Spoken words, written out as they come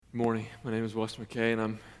Good morning. My name is Wes McKay, and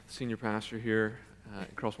I'm the senior pastor here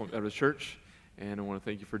at Crosspoint Baptist Church. And I want to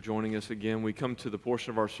thank you for joining us again. We come to the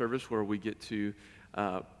portion of our service where we get to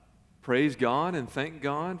praise God and thank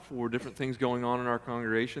God for different things going on in our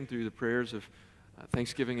congregation through the prayers of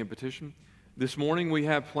thanksgiving and petition. This morning we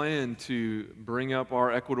have planned to bring up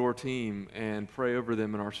our Ecuador team and pray over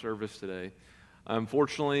them in our service today.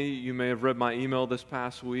 Unfortunately, you may have read my email this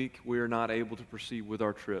past week. We are not able to proceed with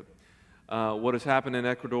our trip. What has happened in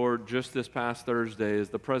Ecuador just this past Thursday is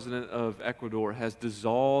the president of Ecuador has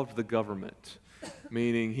dissolved the government,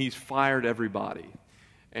 meaning he's fired everybody.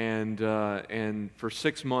 And for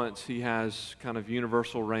 6 months, he has kind of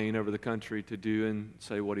universal reign over the country to do and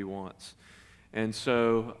say what he wants. And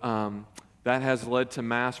so that has led to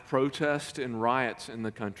mass protest and riots in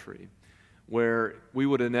the country, where we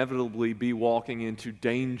would inevitably be walking into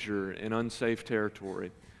danger and unsafe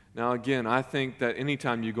territory. Now, again, I think that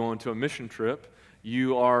anytime you go into a mission trip,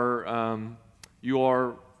 you are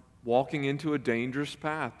walking into a dangerous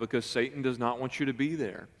path because Satan does not want you to be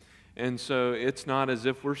there. And so it's not as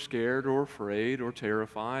if we're scared or afraid or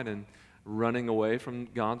terrified and running away from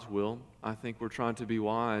God's will. I think we're trying to be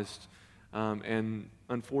wise. And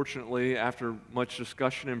unfortunately, after much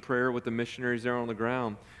discussion and prayer with the missionaries there on the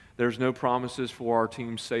ground, there's no promises for our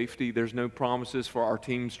team's safety. There's no promises for our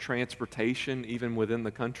team's transportation, even within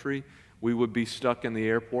the country. We would be stuck in the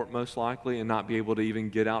airport most likely and not be able to even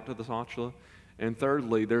get out to the Sachla. And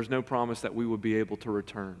thirdly, there's no promise that we would be able to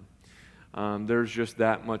return. There's just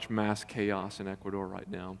that much mass chaos in Ecuador right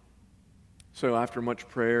now. So after much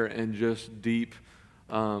prayer and just deep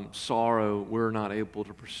sorrow, we're not able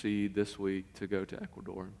to proceed this week to go to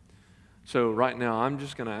Ecuador. So right now, I'm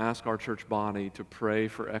just going to ask our church body to pray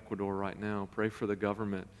for Ecuador right now, pray for the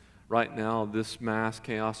government. Right now, this mass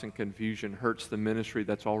chaos and confusion hurts the ministry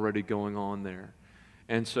that's already going on there.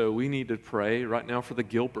 And so we need to pray right now for the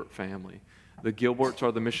Gilbert family. The Gilberts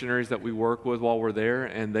are the missionaries that we work with while we're there,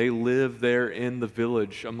 and they live there in the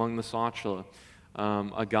village among the Sachla.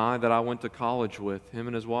 A guy that I went to college with, him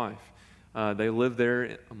and his wife, they live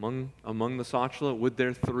there among the Sachla with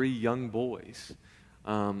their 3 young boys.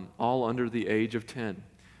 All under the age of 10.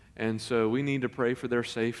 And so we need to pray for their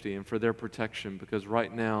safety and for their protection because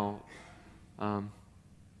right now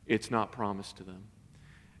it's not promised to them.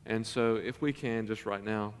 And so if we can just right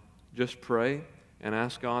now, just pray and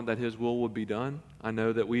ask God that His will would be done. I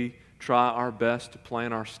know that we try our best to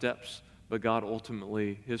plan our steps, but God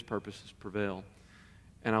ultimately, His purposes prevail.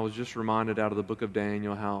 And I was just reminded out of the book of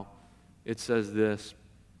Daniel how it says this.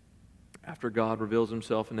 After God reveals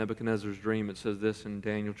Himself in Nebuchadnezzar's dream, it says this in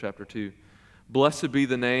Daniel chapter 2. Blessed be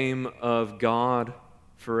the name of God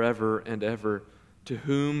forever and ever, to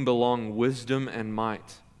whom belong wisdom and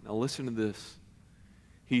might. Now listen to this.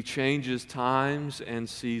 He changes times and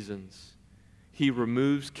seasons. He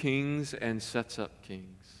removes kings and sets up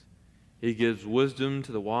kings. He gives wisdom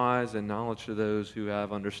to the wise and knowledge to those who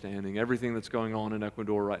have understanding. Everything that's going on in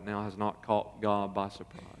Ecuador right now has not caught God by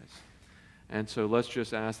surprise. And so let's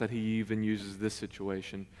just ask that He even uses this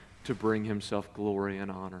situation to bring Himself glory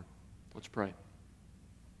and honor. Let's pray.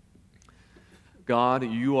 God,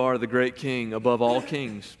 You are the great King above all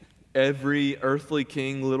kings. Every earthly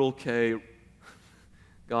king, little k,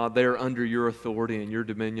 God, they are under Your authority and Your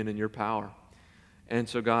dominion and Your power. And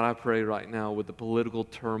so, God, I pray right now with the political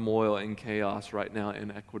turmoil and chaos right now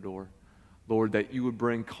in Ecuador, Lord, that You would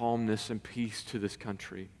bring calmness and peace to this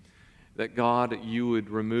country. That, God, You would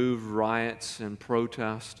remove riots and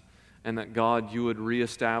protest, and that, God, You would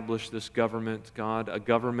reestablish this government, God, a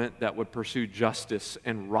government that would pursue justice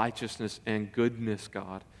and righteousness and goodness,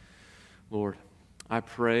 God. Lord, I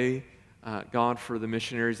pray, God, for the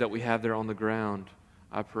missionaries that we have there on the ground.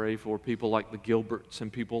 I pray for people like the Gilberts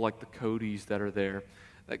and people like the Codys that are there,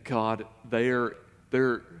 that, God, they're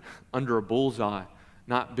under a bullseye,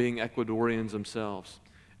 not being Ecuadorians themselves.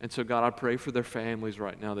 And so, God, I pray for their families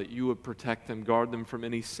right now that You would protect them, guard them from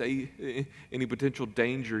any potential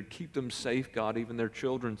danger, keep them safe, God, even their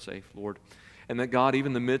children safe, Lord. And that, God, even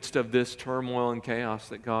in the midst of this turmoil and chaos,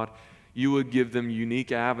 that, God, You would give them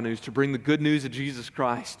unique avenues to bring the good news of Jesus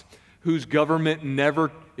Christ, whose government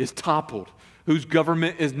never is toppled, whose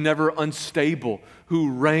government is never unstable,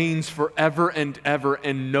 who reigns forever and ever,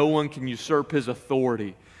 and no one can usurp His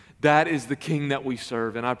authority. That is the King that we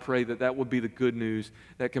serve, and I pray that that would be the good news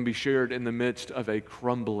that can be shared in the midst of a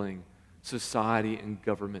crumbling society and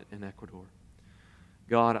government in Ecuador.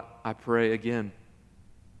 God, I pray again,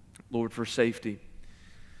 Lord, for safety.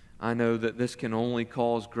 I know that this can only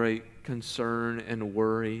cause great concern and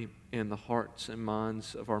worry in the hearts and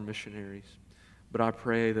minds of our missionaries, but I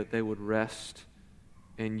pray that they would rest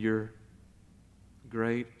in Your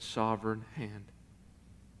great sovereign hand.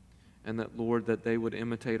 and that, Lord, that they would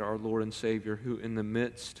imitate our Lord and Savior, who in the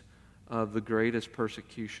midst of the greatest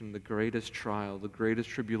persecution, the greatest trial, the greatest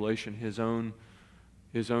tribulation, his own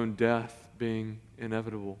death being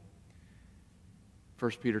inevitable,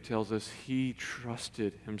 1 Peter tells us he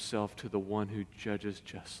trusted himself to the one who judges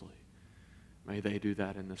justly. May they do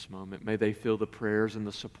that in this moment. May they feel the prayers and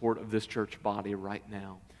the support of this church body right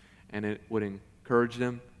now. And it would encourage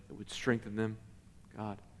them, it would strengthen them.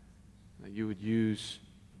 God, that you would use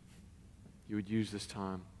this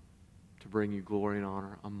time to bring you glory and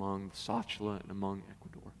honor among Sachla and among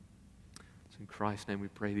Ecuador. It's in Christ's name we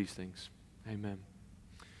pray these things. Amen.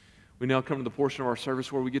 We now come to the portion of our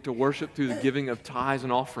service where we get to worship through the giving of tithes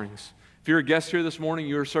and offerings. If you're a guest here this morning,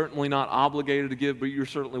 you're certainly not obligated to give, but you're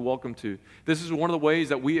certainly welcome to. This is one of the ways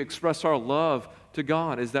that we express our love to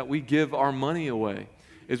God, is that we give our money away,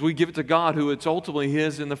 is we give it to God, who it's ultimately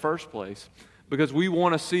His in the first place, because we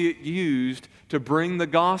want to see it used to bring the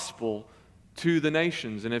gospel to the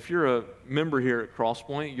nations. And if you're a member here at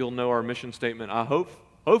Crosspoint, you'll know our mission statement,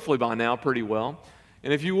 hopefully by now, pretty well.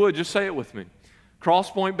 And if you would, just say it with me.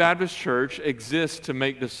 Crosspoint Baptist Church exists to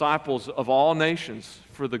make disciples of all nations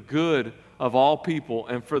for the good of all people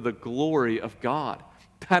and for the glory of God.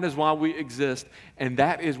 That is why we exist, and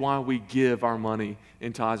that is why we give our money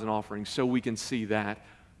in tithes and offerings, so we can see that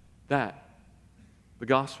the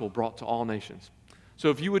gospel brought to all nations.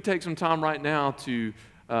 So if you would take some time right now to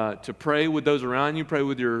pray with those around you, pray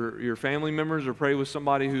with your family members, or pray with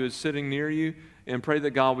somebody who is sitting near you, and pray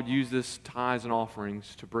that God would use this tithes and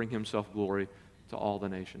offerings to bring Himself glory to all the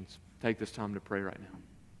nations. Take this time to pray right now.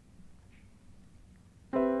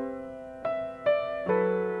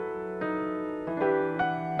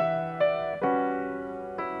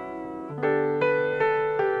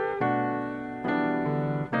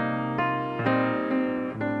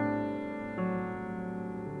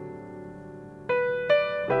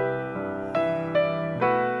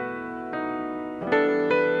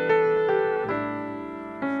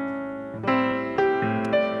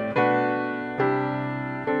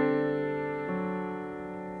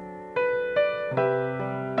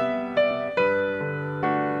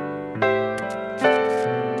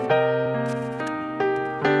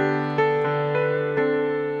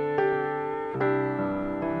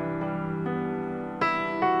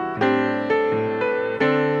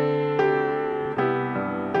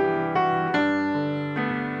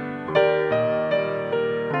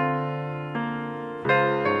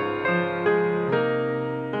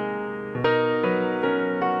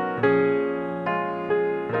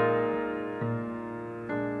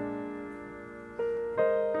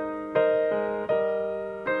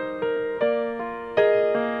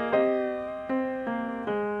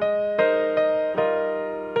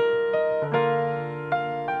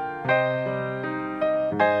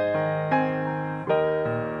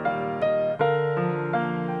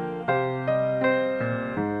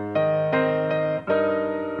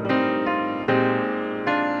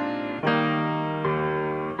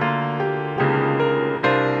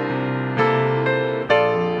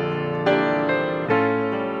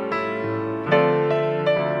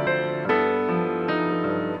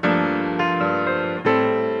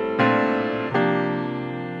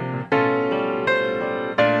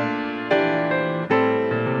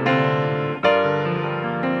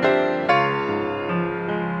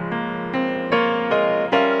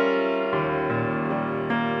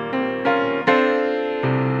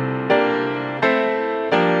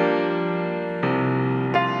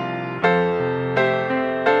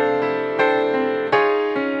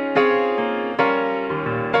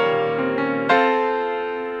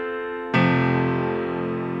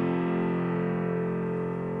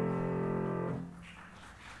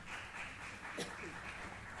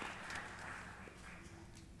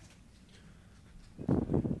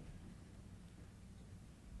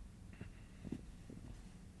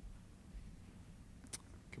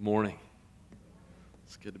 Good morning.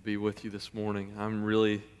 It's good to be with you this morning. I'm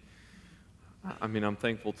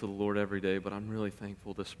thankful to the Lord every day, but I'm really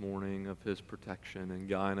thankful this morning of His protection and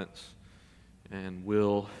guidance and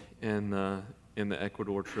will in the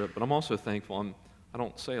Ecuador trip. But I'm also thankful, I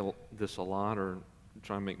don't say this a lot or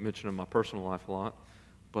try and make mention of my personal life a lot,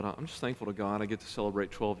 but I'm just thankful to God. I get to celebrate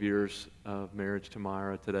 12 years of marriage to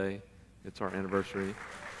Myra today. It's our anniversary.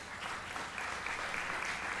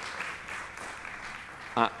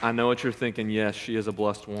 I know what you're thinking. Yes, she is a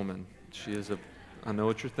blessed woman. I know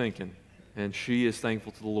what you're thinking. And she is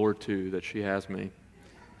thankful to the Lord, too, that she has me.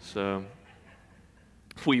 So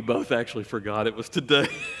we both actually forgot it was today.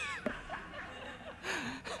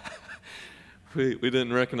 we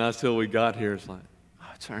didn't recognize till we got here. It's like, oh,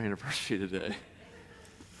 it's our anniversary today.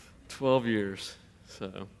 12 years.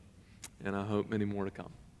 So and I hope many more to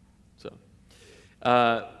come. So,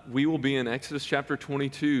 we will be in Exodus chapter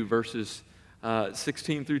 22, verses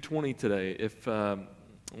 16 through 20 today. If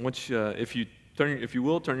you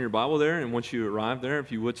will, turn your Bible there, and once you arrive there,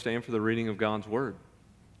 if you would stand for the reading of God's Word.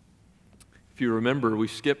 If you remember, we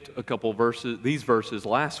skipped a couple verses, these verses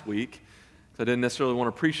last week, because I didn't necessarily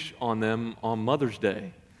want to preach on them on Mother's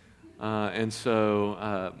Day,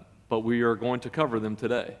 but we are going to cover them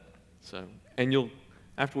today. So, and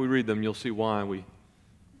after we read them, you'll see why we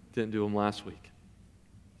didn't do them last week.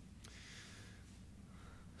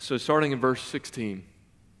 So, starting in verse 16.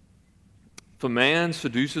 If a man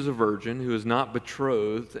seduces a virgin who is not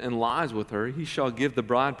betrothed and lies with her, he shall give the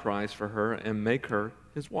bride price for her and make her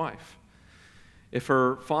his wife. If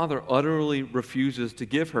her father utterly refuses to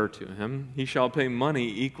give her to him, he shall pay money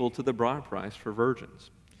equal to the bride price for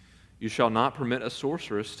virgins. You shall not permit a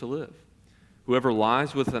sorceress to live. Whoever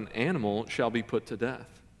lies with an animal shall be put to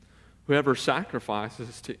death. Whoever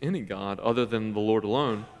sacrifices to any god other than the Lord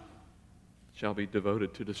alone shall be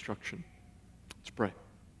devoted to destruction. Let's pray.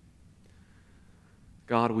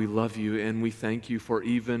 God, we love you and we thank you for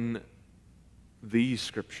even these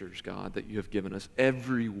scriptures, God, that you have given us.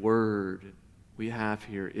 Every word we have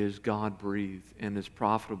here is God-breathed and is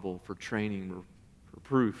profitable for training, for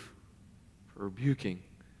proof, for rebuking.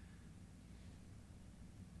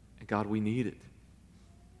 And God, we need it.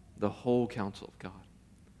 The whole counsel of God.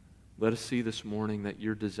 Let us see this morning that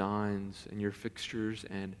your designs and your fixtures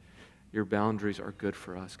and your boundaries are good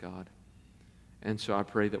for us, God. And so I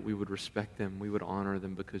pray that we would respect them, we would honor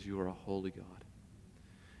them because you are a holy God.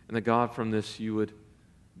 And that God, from this you would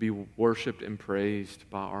be worshiped and praised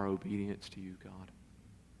by our obedience to you, God.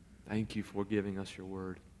 Thank you for giving us your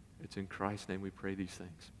word. It's in Christ's name we pray these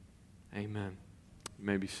things. Amen. You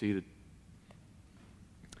may be seated.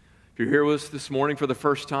 If you're here with us this morning for the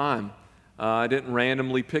first time, I didn't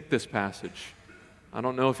randomly pick this passage. I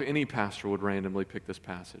don't know if any pastor would randomly pick this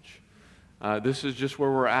passage. This is just where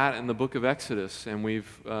we're at in the book of Exodus, and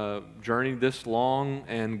we've journeyed this long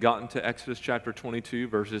and gotten to Exodus chapter 22,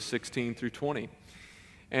 verses 16 through 20.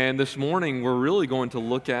 And this morning, we're really going to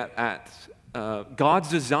look at God's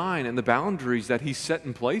design and the boundaries that He set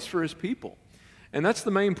in place for His people. And that's the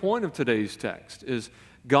main point of today's text, is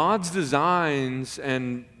God's designs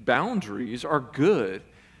and boundaries are good,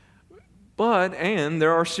 and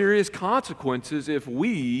there are serious consequences if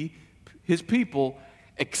we, His people,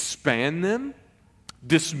 expand them,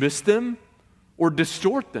 dismiss them, or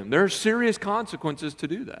distort them. There are serious consequences to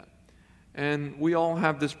do that. And we all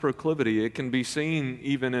have this proclivity. It can be seen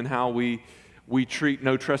even in how we treat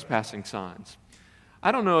no trespassing signs.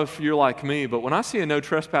 I don't know if you're like me, but when I see a no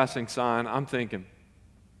trespassing sign, I'm thinking,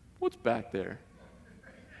 what's back there?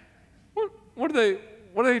 What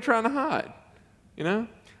are they trying to hide? You know?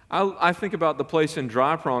 I think about the place in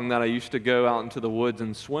Dry Prong that I used to go out into the woods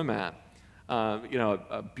and swim at.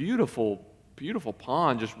 A beautiful, beautiful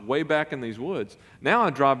pond just way back in these woods. Now I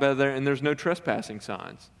drive by there and there's no trespassing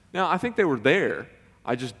signs. Now, I think they were there.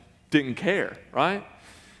 I just didn't care, right?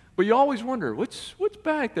 But you always wonder, what's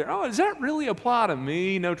back there? Oh, does that really apply to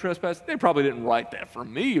me, no trespassing? They probably didn't write that for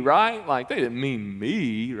me, right? Like, they didn't mean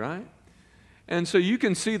me, right? And so you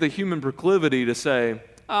can see the human proclivity to say,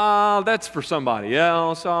 oh, that's for somebody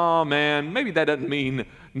else. Oh, man, maybe that doesn't mean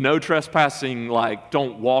no trespassing, like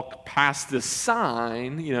don't walk past this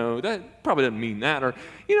sign. That probably doesn't mean that. Or,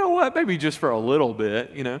 you know what, maybe just for a little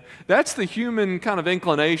bit, That's the human kind of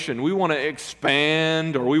inclination. We want to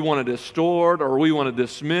expand, or we want to distort, or we want to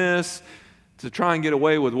dismiss to try and get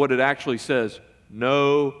away with what it actually says.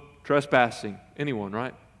 No trespassing. Anyone,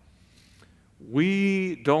 right?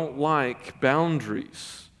 We don't like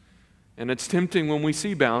boundaries. And it's tempting when we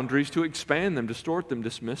see boundaries to expand them, distort them,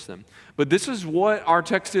 dismiss them. But this is what our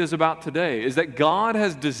text is about today, is that God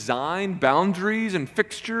has designed boundaries and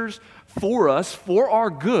fixtures for us, for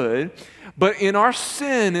our good. But in our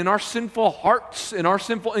sin, in our sinful hearts, in our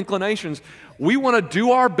sinful inclinations, we want to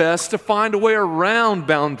do our best to find a way around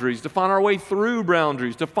boundaries, to find our way through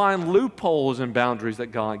boundaries, to find loopholes in boundaries that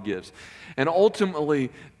God gives. And ultimately,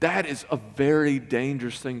 that is a very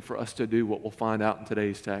dangerous thing for us to do, what we'll find out in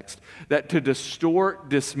today's text. That to distort,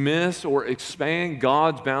 dismiss, or expand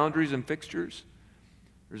God's boundaries and fixtures,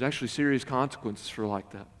 there's actually serious consequences for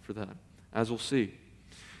that, as we'll see.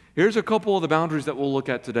 Here's a couple of the boundaries that we'll look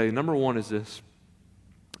at today. Number one is this.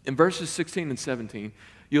 In verses 16 and 17,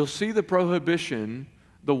 you'll see the prohibition,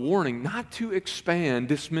 the warning not to expand,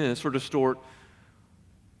 dismiss, or distort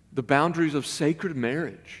the boundaries of sacred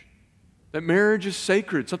marriage. That marriage is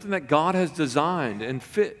sacred, something that God has designed and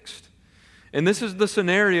fixed. And this is the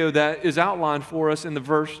scenario that is outlined for us in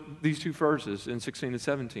these two verses, in 16 and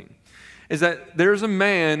 17. is that there's a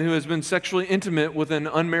man who has been sexually intimate with an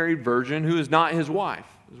unmarried virgin who is not his wife,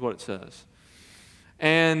 is what it says.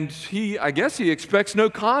 And I guess he expects no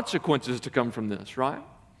consequences to come from this, right?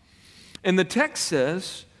 And the text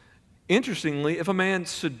says, interestingly, if a man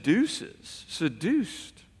seduced,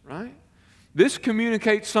 right? This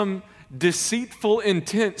communicates some deceitful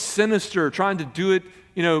intent, sinister, trying to do it,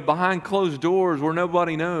 behind closed doors where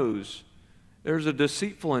nobody knows. There's a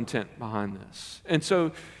deceitful intent behind this. And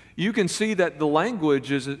so you can see that the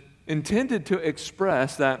language is intended to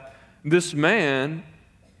express that this man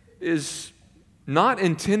is not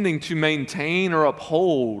intending to maintain or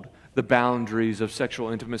uphold the boundaries of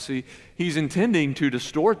sexual intimacy. He's intending to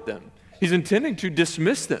distort them. He's intending to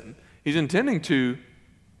dismiss them. He's intending to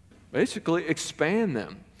basically expand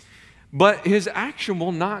them. But his action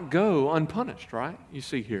will not go unpunished, right? You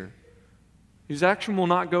see here. His action will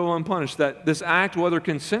not go unpunished. That this act, whether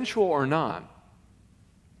consensual or not,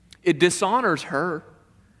 it dishonors her,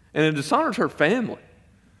 and it dishonors her family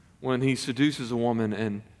when he seduces a woman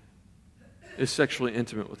and is sexually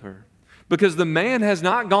intimate with her. Because the man has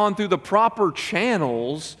not gone through the proper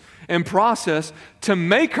channels and process to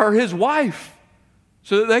make her his wife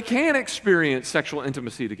so that they can experience sexual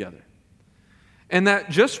intimacy together. And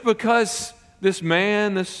that just because this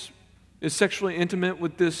man is sexually intimate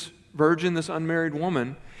with this virgin, this unmarried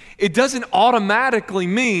woman, it doesn't automatically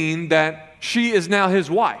mean that she is now his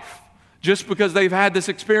wife just because they've had this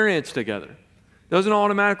experience together. It doesn't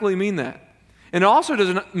automatically mean that. And it also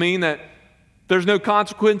doesn't mean that there's no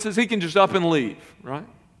consequences. He can just up and leave, right?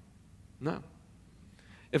 No.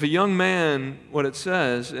 If a young man, what it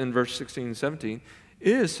says in verse 16 and 17,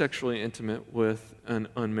 is sexually intimate with an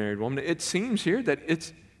unmarried woman, it seems here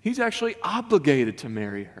that he's actually obligated to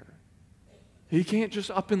marry her. He can't just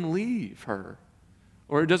up and leave her,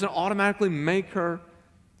 or it doesn't automatically make her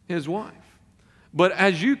his wife. But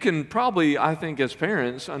as you can probably, I think, as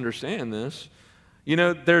parents understand this,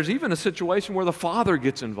 there's even a situation where the father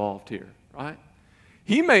gets involved here, right?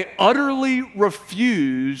 He may utterly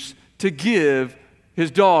refuse to give his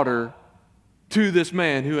daughter to this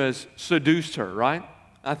man who has seduced her, right?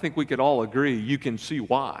 I think we could all agree you can see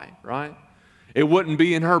why, right? It wouldn't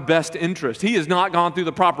be in her best interest. He has not gone through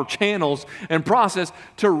the proper channels and process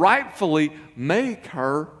to rightfully make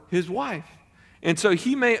her his wife. And so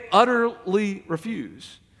he may utterly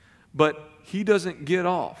refuse, but he doesn't get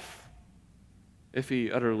off if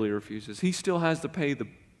he utterly refuses. He still has to pay the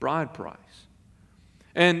bride price.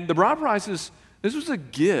 And the bride price this was a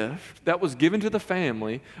gift that was given to the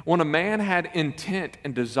family when a man had intent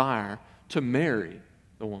and desire to marry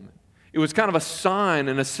the woman. It was kind of a sign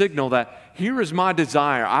and a signal that here is my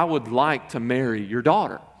desire. I would like to marry your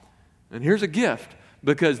daughter. And here's a gift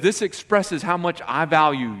because this expresses how much I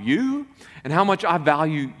value you and how much I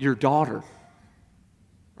value your daughter.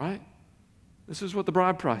 Right? This is what the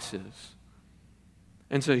bride price is.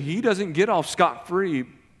 And so he doesn't get off scot-free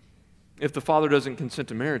if the father doesn't consent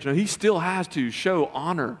to marriage. No, he still has to show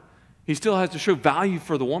honor. He still has to show value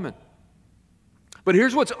for the woman. But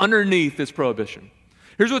here's what's underneath this prohibition.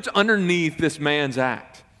 Here's what's underneath this man's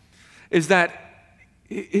act. It's that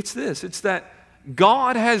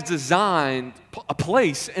God has designed a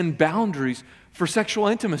place and boundaries for sexual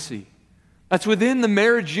intimacy. That's within the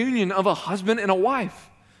marriage union of a husband and a wife.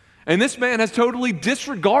 And this man has totally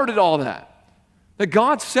disregarded all that. That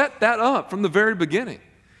God set that up from the very beginning.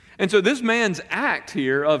 And so this man's act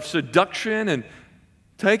here of seduction and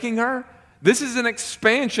taking her, this is an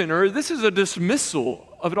expansion or this is a dismissal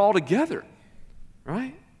of it altogether,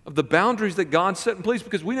 right? Of the boundaries that God set in place,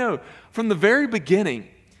 because we know from the very beginning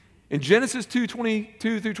in Genesis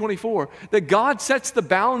 2:22 through 24 that God sets the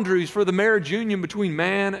boundaries for the marriage union between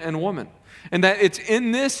man and woman. And that it's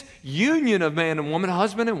in this union of man and woman,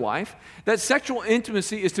 husband and wife, that sexual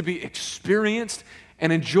intimacy is to be experienced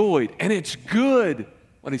and enjoyed. And it's good.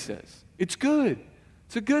 What he says. It's good.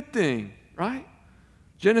 It's a good thing, right?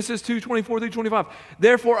 Genesis 2:24 through 25.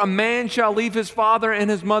 Therefore, a man shall leave his father and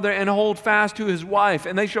his mother and hold fast to his wife,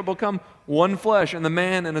 and they shall become one flesh. And the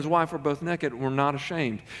man and his wife were both naked and were not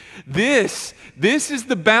ashamed. This is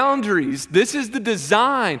the boundaries. This is the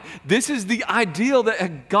design. This is the ideal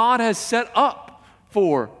that God has set up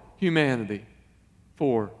for humanity,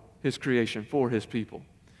 for his creation, for his people.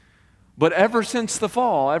 But ever since the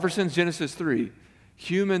fall, ever since Genesis 3,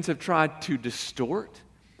 humans have tried to distort,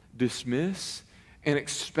 dismiss, and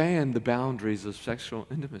expand the boundaries of sexual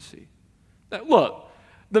intimacy. Now, look,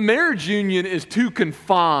 the marriage union is too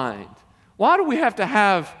confined. Why do we have to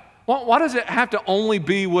have, why does it have to only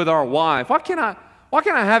be with our wife? Why can't I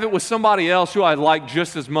have it with somebody else who I like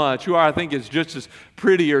just as much, who I think is just as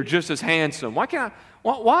pretty or just as handsome?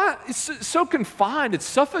 Why? It's so confined, it's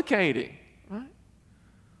suffocating.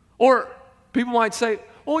 Or people might say,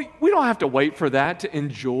 well, we don't have to wait for that to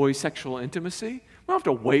enjoy sexual intimacy. We don't have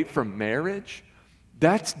to wait for marriage.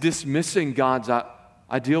 That's dismissing God's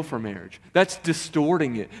ideal for marriage. That's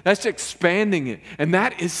distorting it. That's expanding it. And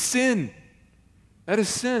that is sin. That is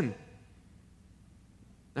sin.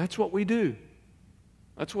 That's what we do.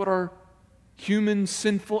 That's what our human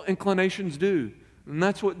sinful inclinations do. And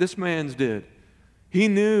that's what this man's did. He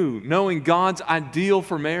knew, knowing God's ideal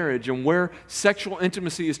for marriage and where sexual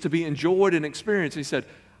intimacy is to be enjoyed and experienced, he said,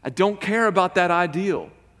 I don't care about that ideal.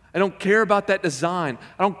 I don't care about that design.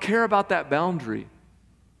 I don't care about that boundary.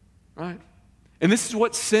 Right? And this is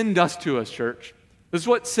what sin does to us, church. This is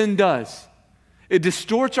what sin does. It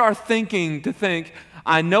distorts our thinking to think,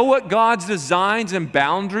 I know what God's designs and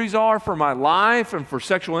boundaries are for my life and for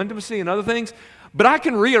sexual intimacy and other things, but I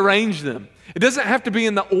can rearrange them. It doesn't have to be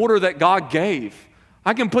in the order that God gave.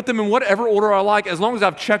 I can put them in whatever order I like as long as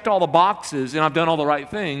I've checked all the boxes and I've done all the right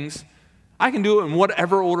things. I can do it in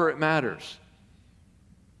whatever order it matters.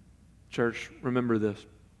 Church, remember this.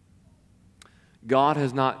 God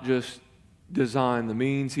has not just designed the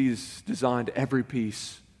means, He's designed every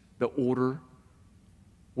piece, the order.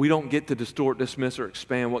 We don't get to distort, dismiss, or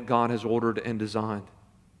expand what God has ordered and designed.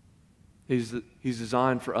 He's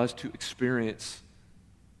designed for us to experience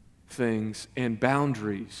things and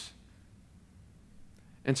boundaries.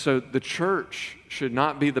 And so the church should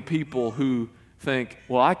not be the people who think,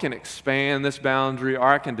 well, I can expand this boundary, or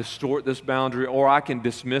I can distort this boundary, or I can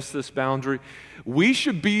dismiss this boundary. We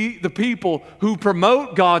should be the people who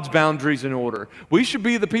promote God's boundaries and order. We should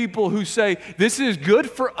be the people who say, this is good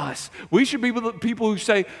for us. We should be the people who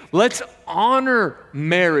say, let's honor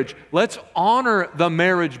marriage. Let's honor the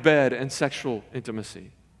marriage bed and sexual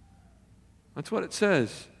intimacy. That's what it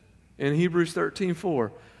says in Hebrews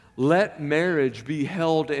 13:4. Let marriage be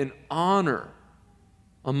held in honor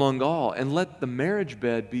among all, and let the marriage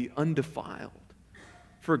bed be undefiled.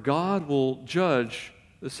 For God will judge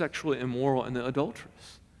the sexually immoral and the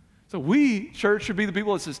adulterous. So we, church, should be the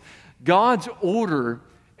people that says, God's order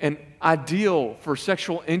and ideal for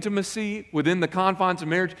sexual intimacy within the confines of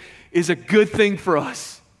marriage is a good thing for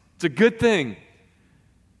us. It's a good thing.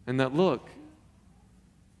 And that, look,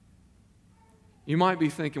 you might be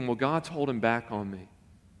thinking, well, God's holding back on me.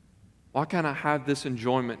 Why can't I have this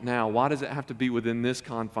enjoyment now? Why does it have to be within this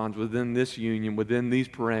confines, within this union, within these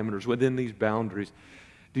parameters, within these boundaries?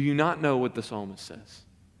 Do you not know what the psalmist says?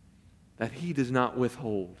 That he does not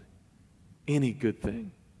withhold any good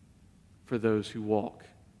thing for those who walk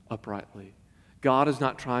uprightly. God is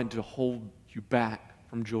not trying to hold you back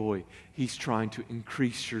from joy. He's trying to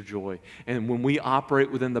increase your joy. And when we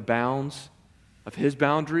operate within the bounds of His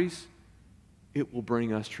boundaries, it will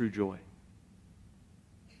bring us true joy.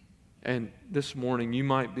 And this morning, you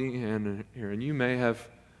might be in here and you may have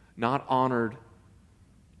not honored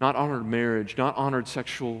marriage, not honored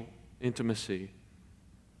sexual intimacy.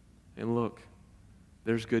 And look,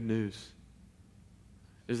 there's good news.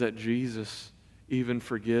 Is that Jesus even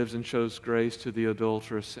forgives and shows grace to the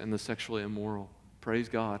adulterous and the sexually immoral. Praise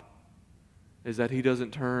God. Is that He doesn't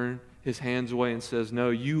turn His hands away and says, no,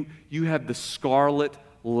 you have the scarlet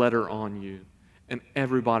letter on you, and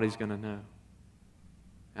everybody's going to know.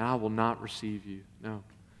 And I will not receive you. No.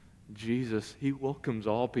 Jesus, He welcomes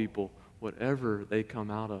all people, whatever they come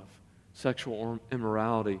out of. Sexual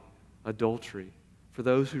immorality, adultery. For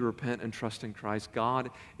those who repent and trust in Christ,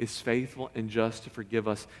 God is faithful and just to forgive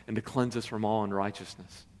us and to cleanse us from all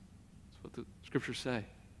unrighteousness. That's what the Scriptures say.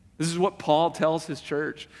 This is what Paul tells his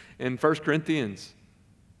church in 1 Corinthians.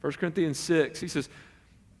 1 Corinthians 6, he says,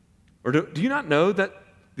 or do you not know that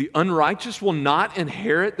the unrighteous will not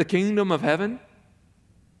inherit the kingdom of heaven?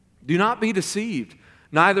 Do not be deceived.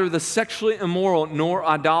 Neither the sexually immoral, nor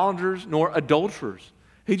idolaters, nor adulterers.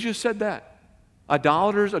 He just said that.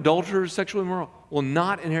 Idolaters, adulterers, sexually immoral will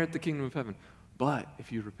not inherit the kingdom of heaven. But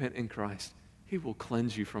if you repent in Christ, He will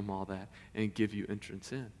cleanse you from all that and give you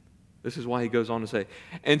entrance in. This is why he goes on to say,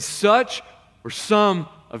 and such were some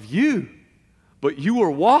of you, but you were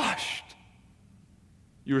washed.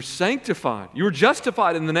 You were sanctified. You were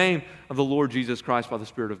justified in the name of the Lord Jesus Christ by the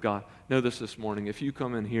Spirit of God. Know this morning. If you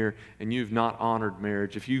come in here and you've not honored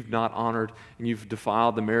marriage, if you've not honored and you've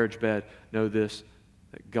defiled the marriage bed, know this,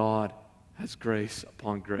 that God has grace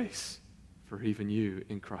upon grace for even you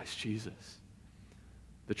in Christ Jesus.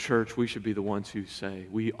 The church, we should be the ones who say,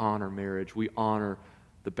 we honor marriage. We honor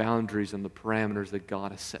the boundaries and the parameters that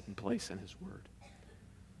God has set in place in His Word.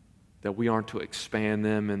 That we aren't to expand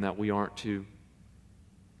them and that we aren't to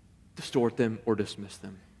distort them or dismiss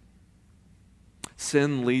them.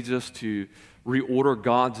 Sin leads us to reorder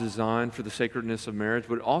God's design for the sacredness of marriage,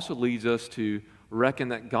 but it also leads us to reckon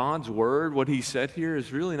that God's word, what he said here,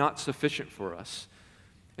 is really not sufficient for us.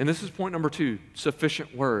 And this is point number 2,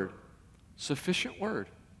 sufficient word. Sufficient word.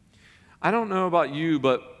 I don't know about you,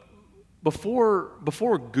 but before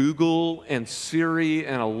Google and Siri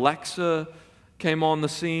and Alexa came on the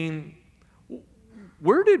scene,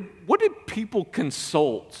 what did people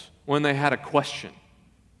consult when they had a question?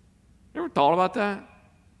 You ever thought about that?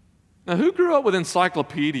 Now, who grew up with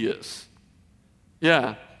encyclopedias?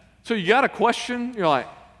 Yeah. So you got a question, you're like,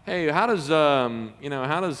 hey, how does, I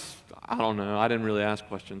don't know, I didn't really ask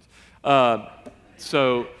questions. How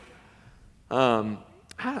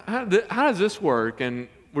does this work? And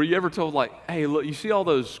were you ever told, like, hey, look, you see all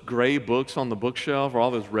those gray books on the bookshelf or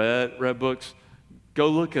all those red books? Go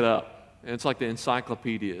look it up. And it's like the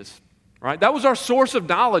encyclopedias, right? That was our source of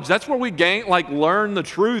knowledge. That's where we learn the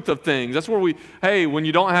truth of things. That's where when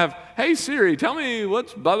you don't have, hey, Siri, tell me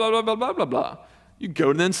what's blah, blah, blah, blah, blah, blah, blah. You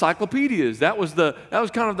go to the encyclopedias. That was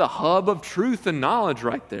kind of the hub of truth and knowledge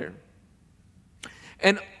right there.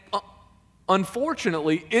 And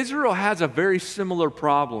unfortunately, Israel has a very similar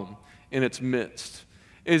problem in its midst,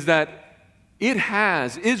 is that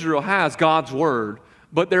Israel has God's word,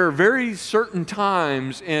 but there are very certain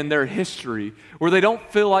times in their history where they don't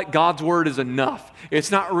feel like God's word is enough.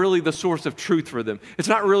 It's not really the source of truth for them. It's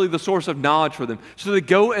not really the source of knowledge for them. So they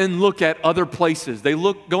go and look at other places. They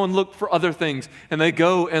go and look for other things, and they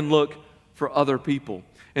go and look for other people.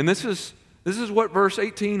 And this is what verse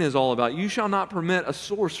 18 is all about. You shall not permit a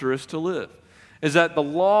sorceress to live. Is that the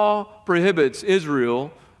law prohibits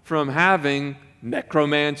Israel from having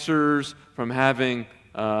necromancers, from having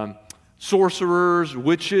sorcerers,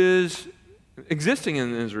 witches existing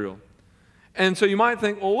in Israel. And so you might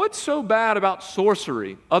think, well, what's so bad about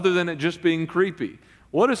sorcery other than it just being creepy?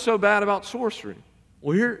 What is so bad about sorcery?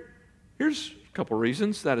 Well, here's a couple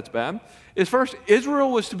reasons that it's bad. First,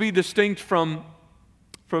 Israel was to be distinct from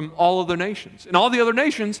all other nations. And all the other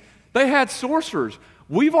nations, they had sorcerers.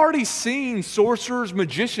 We've already seen sorcerers,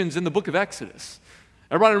 magicians in the book of Exodus.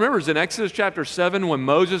 Everybody remembers in Exodus chapter 7 when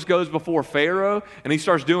Moses goes before Pharaoh and he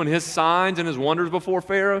starts doing his signs and his wonders before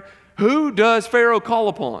Pharaoh. Who does Pharaoh call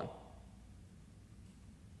upon?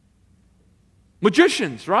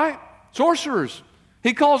 Magicians, right? Sorcerers.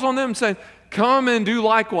 He calls on them saying, come and do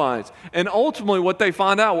likewise. And ultimately what they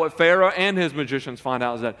find out, what Pharaoh and his magicians find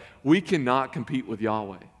out, is that we cannot compete with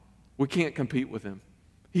Yahweh. We can't compete with him.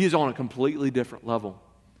 He is on a completely different level.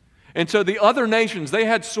 And so the other nations, they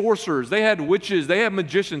had sorcerers, they had witches, they had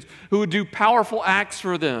magicians who would do powerful acts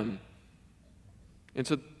for them. And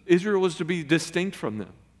so Israel was to be distinct from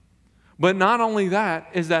them. But not only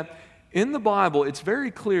that, is that in the Bible, it's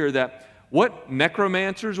very clear that what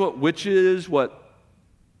necromancers, what witches, what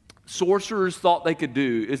sorcerers thought they could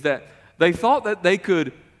do is that they thought that they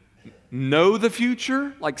could know the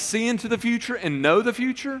future, like see into the future and know the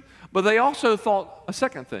future, but they also thought a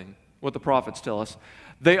second thing, what the prophets tell us.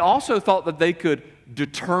 They also thought that they could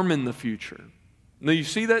determine the future. Now you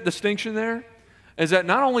see that distinction there? Is that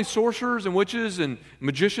not only sorcerers and witches and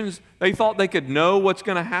magicians, they thought they could know what's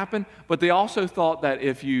going to happen, but they also thought that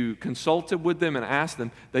if you consulted with them and asked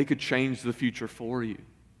them, they could change the future for you.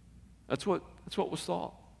 That's what was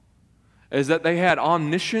thought. Is that they had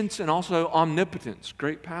omniscience and also omnipotence,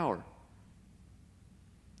 great power.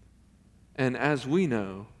 And as we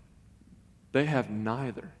know, they have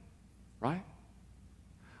neither, right?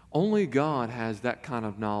 Only God has that kind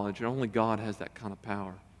of knowledge, and only God has that kind of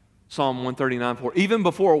power. Psalm 139:4, even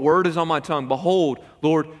before a word is on my tongue, behold,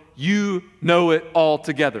 Lord, you know it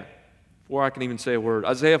altogether. Before I can even say a word.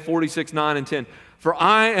 Isaiah 46:9 and 10, for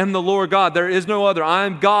I am the Lord God, there is no other. I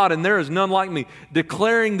am God, and there is none like me,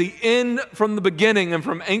 declaring the end from the beginning and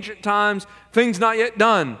from ancient times, things not yet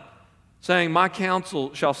done, saying, my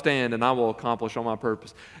counsel shall stand, and I will accomplish all my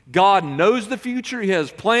purpose. God knows the future. He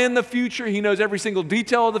has planned the future. He knows every single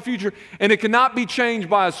detail of the future, and it cannot be changed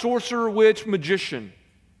by a sorcerer, witch, magician.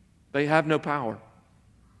 They have no power,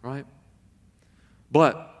 right?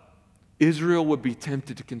 But Israel would be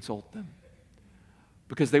tempted to consult them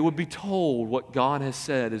because they would be told what God has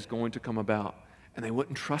said is going to come about, and they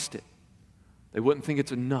wouldn't trust it. They wouldn't think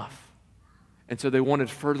it's enough. And so they wanted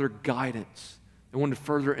further guidance. They wanted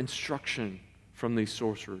further instruction from these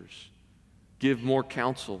sorcerers. Give more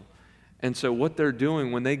counsel. And so what they're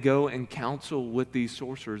doing when they go and counsel with these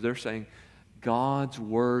sorcerers, they're saying, God's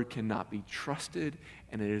word cannot be trusted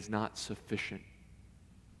and it is not sufficient.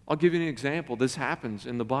 I'll give you an example. This happens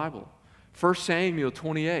in the Bible. 1 Samuel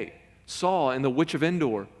 28, Saul and the witch of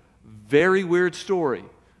Endor. Very weird story.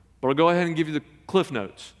 But I'll go ahead and give you the cliff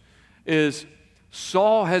notes. Is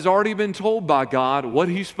Saul has already been told by God what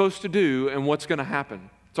he's supposed to do and what's going to happen.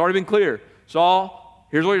 It's already been clear. Saul,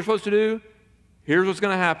 here's what you're supposed to do. Here's what's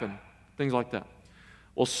going to happen. Things like that.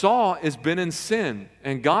 Well, Saul has been in sin,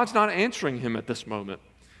 and God's not answering him at this moment.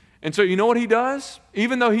 And so you know what he does?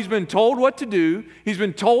 Even though he's been told what to do, he's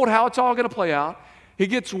been told how it's all going to play out, he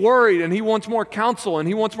gets worried and he wants more counsel and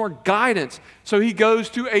he wants more guidance. So he goes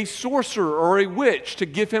to a sorcerer or a witch to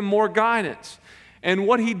give him more guidance. And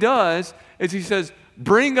what he does is he says,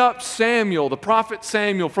 bring up Samuel, the prophet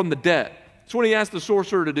Samuel, from the dead. That's what he asked the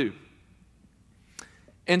sorcerer to do.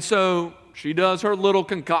 And so she does her little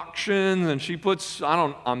concoctions and she puts,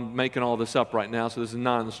 I'm making all this up right now, so this is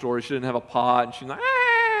not in the story. She didn't have a pot and she's like,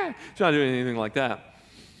 she's not doing anything like that.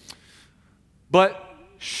 But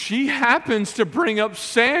she happens to bring up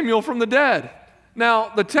Samuel from the dead. Now,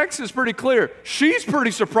 the text is pretty clear. She's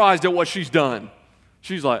pretty surprised at what she's done.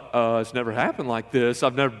 She's like, it's never happened like this.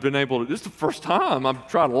 I've never been able to, this is the first time. I've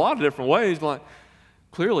tried a lot of different ways. Like,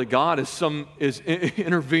 clearly God is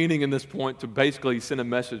intervening in this point to basically send a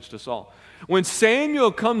message to Saul. When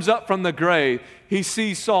Samuel comes up from the grave, he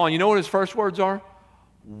sees Saul, and you know what his first words are?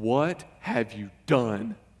 What have you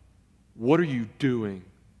done? What are you doing?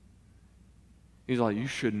 He's like, you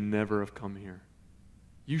should never have come here.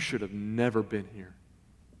 You should have never been here.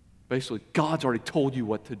 Basically, God's already told you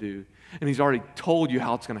what to do, and He's already told you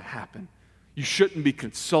how it's going to happen. You shouldn't be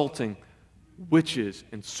consulting witches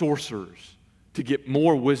and sorcerers to get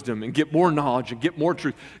more wisdom and get more knowledge and get more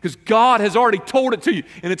truth, because God has already told it to you,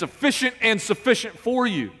 and it's efficient and sufficient for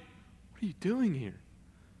you. What are you doing here?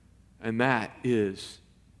 And that is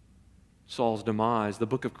Saul's demise. The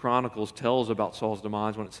book of Chronicles tells about Saul's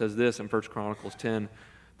demise when it says this in 1 Chronicles 10,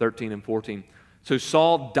 13, and 14. So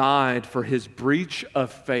Saul died for his breach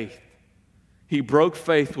of faith. He broke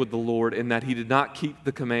faith with the Lord in that he did not keep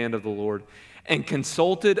the command of the Lord and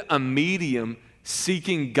consulted a medium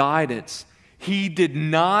seeking guidance. He did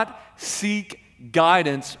not seek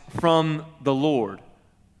guidance from the Lord.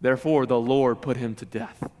 Therefore, the Lord put him to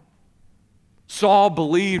death. Saul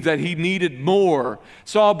believed that he needed more.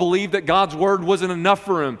 Saul believed that God's word wasn't enough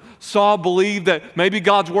for him. Saul believed that maybe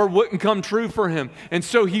God's word wouldn't come true for him. And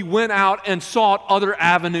so he went out and sought other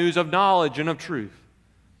avenues of knowledge and of truth.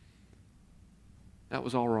 That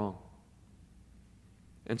was all wrong.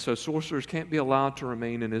 And so sorcerers can't be allowed to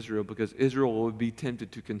remain in Israel because Israel would be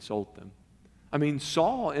tempted to consult them. I mean,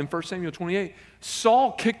 Saul, in 1 Samuel 28,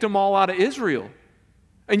 Saul kicked them all out of Israel.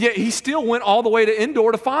 And yet he still went all the way to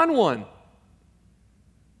Endor to find one.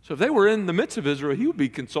 So if they were in the midst of Israel, he would be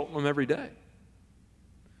consulting them every day.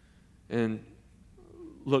 And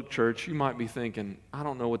look, church, you might be thinking, I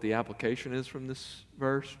don't know what the application is from this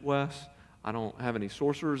verse, Wes. I don't have any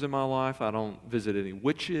sorcerers in my life. I don't visit any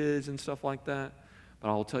witches and stuff like that. But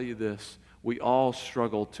I'll tell you this. We all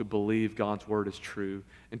struggle to believe God's word is true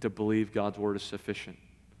and to believe God's word is sufficient.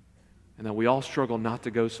 And that we all struggle not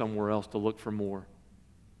to go somewhere else to look for more.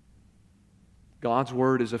 God's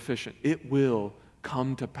word is efficient. It will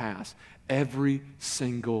come to pass. Every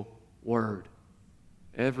single word.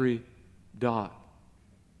 Every dot.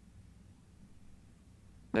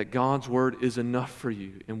 That God's word is enough for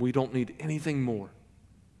you and we don't need anything more.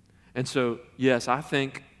 And so, yes, I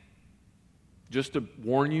think, just to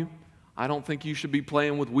warn you, I don't think you should be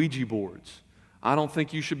playing with Ouija boards. I don't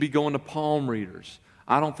think you should be going to palm readers.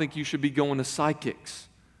 I don't think you should be going to psychics.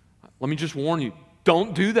 Let me just warn you,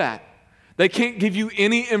 don't do that. They can't give you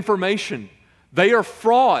any information. They are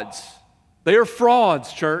frauds. They are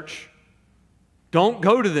frauds, church. Don't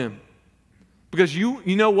go to them. Because you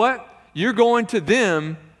know what? You're going to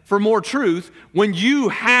them for more truth when you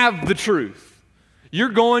have the truth. You're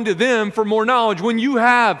going to them for more knowledge when you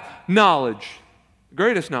have knowledge, the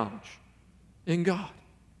greatest knowledge in God.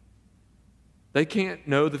 They can't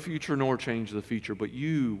know the future nor change the future, but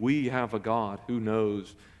we have a God who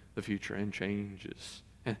knows the future and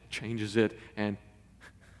changes it and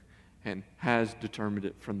has determined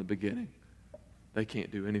it from the beginning. They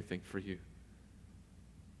can't do anything for you.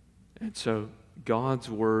 And so God's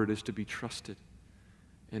word is to be trusted.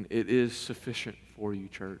 And it is sufficient for you,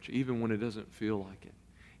 church, even when it doesn't feel like it.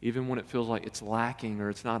 Even when it feels like it's lacking or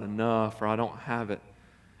it's not enough or I don't have it.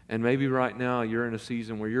 And maybe right now you're in a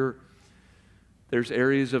season where there's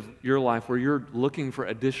areas of your life where you're looking for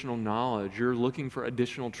additional knowledge. You're looking for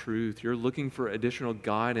additional truth. You're looking for additional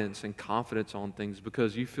guidance and confidence on things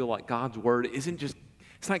because you feel like God's word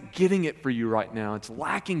it's not getting it for you right now. It's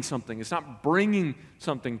lacking something. It's not bringing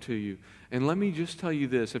something to you. And let me just tell you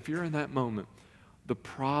this. If you're in that moment, the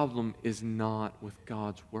problem is not with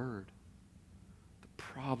God's word. The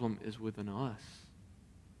problem is within us.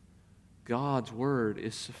 God's word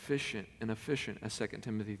is sufficient and efficient, as 2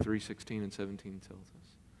 Timothy 3:16 and 17 tells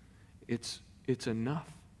us. It's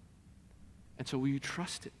enough. And so will you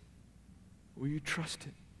trust it? Will you trust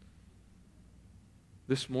it?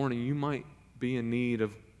 this morning, you might be in need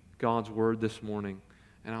of God's word this morning.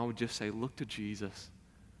 And I would just say, look to Jesus,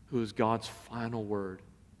 who is God's final word.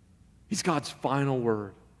 He's God's final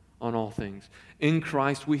word on all things. In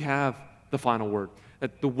Christ, we have the final word.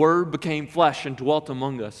 That the Word became flesh and dwelt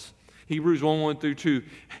among us. Hebrews 1:1-2.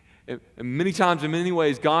 And many times, in many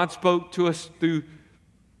ways, God spoke to us through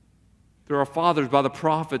our fathers, by the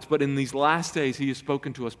prophets, but in these last days, He has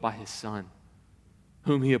spoken to us by His Son,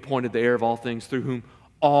 whom He appointed the heir of all things, through whom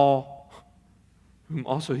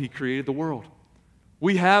also He created the world.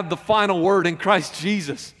 We have the final word in Christ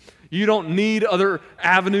Jesus. You don't need other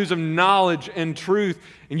avenues of knowledge and truth,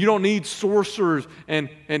 and you don't need sorcerers and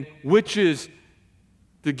witches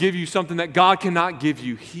to give you something that God cannot give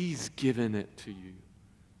you. He's given it to you.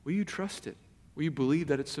 Will you trust it? Will you believe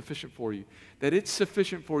that it's sufficient for you? That it's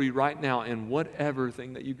sufficient for you right now in whatever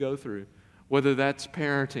thing that you go through, whether that's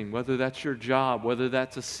parenting, whether that's your job, whether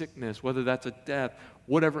that's a sickness, whether that's a death,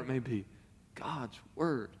 whatever it may be. God's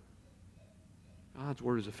Word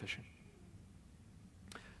is efficient.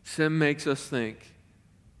 Sin makes us think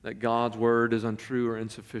that God's Word is untrue or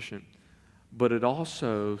insufficient, but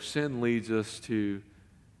sin leads us to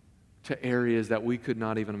areas that we could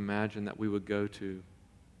not even imagine that we would go to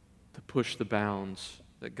push the bounds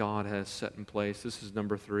that God has set in place. This is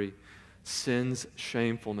number 3, sin's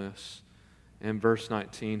shamefulness. In verse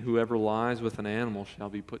 19, whoever lies with an animal shall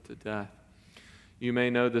be put to death. You may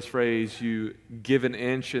know this phrase, you give an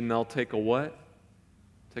inch and they'll take a what?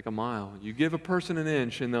 Take a mile. You give a person an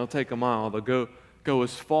inch and they'll take a mile. They'll go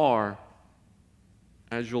as far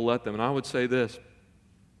as you'll let them. And I would say this,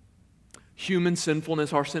 human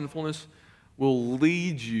sinfulness, our sinfulness, will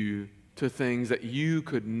lead you to things that you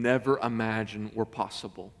could never imagine were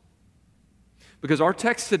possible. Because our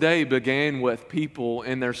text today began with people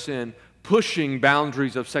in their sin pushing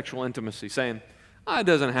boundaries of sexual intimacy, saying, it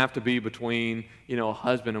doesn't have to be between, a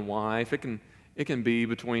husband and wife. It can be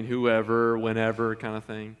between whoever, whenever kind of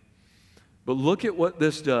thing. But look at what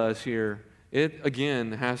this does here. It,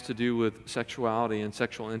 again, has to do with sexuality and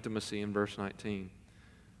sexual intimacy in verse 19.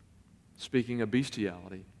 Speaking of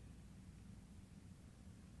bestiality.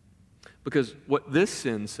 Because what this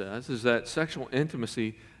sin says is that sexual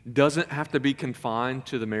intimacy doesn't have to be confined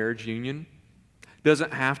to the marriage union.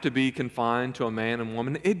 Doesn't have to be confined to a man and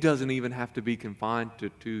woman. It doesn't even have to be confined to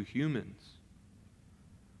two humans.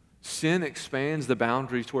 Sin expands the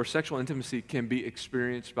boundaries to where sexual intimacy can be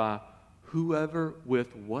experienced by whoever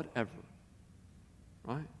with whatever.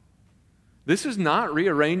 Right? This is not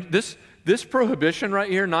rearranged. This prohibition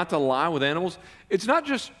right here, not to lie with animals, it's not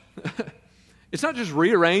just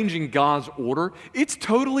rearranging God's order. It's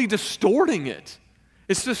totally distorting it.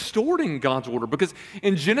 It's distorting God's order because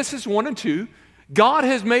in Genesis 1 and 2, God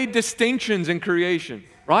has made distinctions in creation,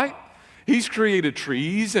 right? He's created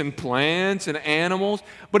trees and plants and animals,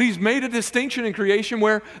 but He's made a distinction in creation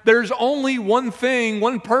where there's only one thing,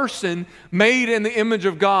 one person made in the image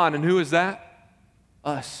of God. And who is that?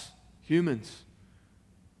 Us, humans.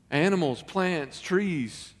 Animals, plants,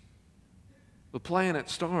 trees, the planet,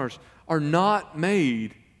 stars are not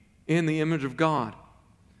made in the image of God.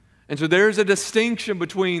 And so there's a distinction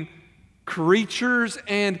between creatures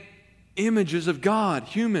and images of God,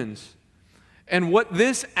 humans. And what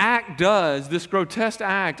this act does, this grotesque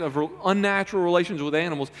act of unnatural relations with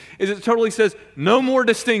animals, is it totally says, no more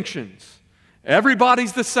distinctions.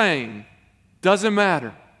 Everybody's the same. Doesn't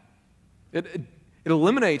matter. It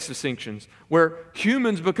eliminates distinctions where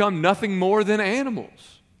humans become nothing more than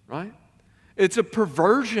animals, right? It's a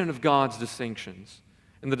perversion of God's distinctions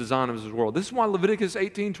in the design of His world. This is why Leviticus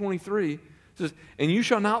 18:23 says, and you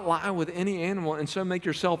shall not lie with any animal and so make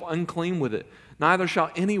yourself unclean with it. Neither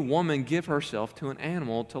shall any woman give herself to an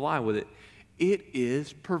animal to lie with it. It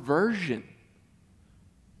is perversion.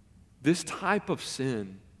 This type of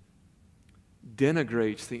sin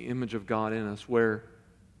denigrates the image of God in us where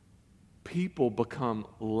people become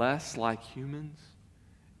less like humans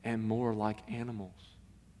and more like animals.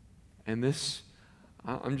 And this,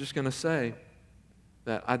 I'm just going to say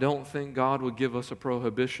that I don't think God would give us a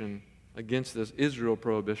prohibition against this Israel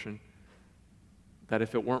prohibition that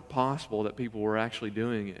if it weren't possible that people were actually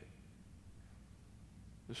doing it.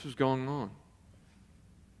 This was going on.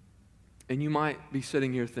 And you might be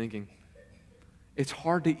sitting here thinking, it's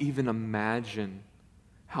hard to even imagine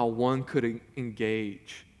how one could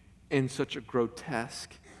engage in such a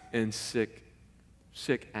grotesque and sick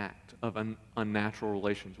act of unnatural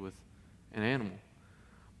relations with an animal.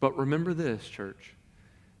 But remember this, church.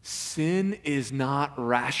 Sin is not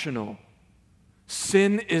rational.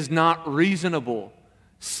 Sin is not reasonable.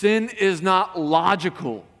 Sin is not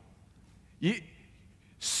logical.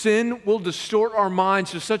 Sin will distort our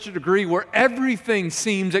minds to such a degree where everything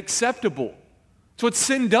seems acceptable. That's what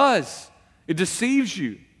sin does. It deceives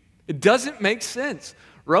you. It doesn't make sense.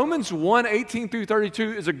 Romans 1:18 through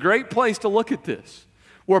 32 is a great place to look at this,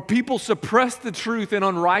 where people suppress the truth in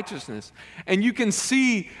unrighteousness. And you can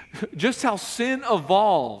see just how sin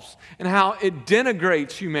evolves and how it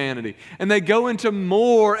denigrates humanity. And they go into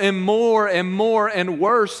more and more and more and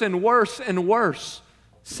worse and worse and worse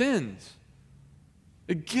sins.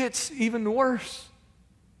 It gets even worse.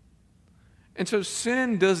 And so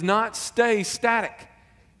sin does not stay static.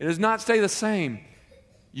 It does not stay the same.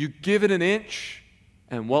 You give it an inch,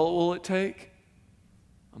 and what will it take?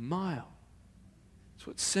 A mile. That's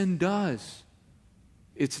what sin does.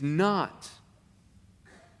 It's not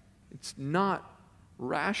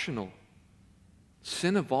rational.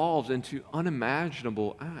 Sin evolves into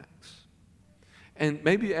unimaginable acts. And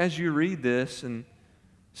maybe as you read this and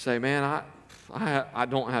say, man, I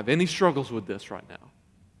don't have any struggles with this right now.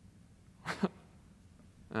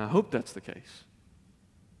 I hope that's the case.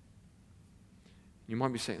 You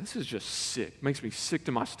might be saying, this is just sick. It makes me sick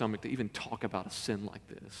to my stomach to even talk about a sin like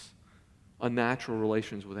this. Unnatural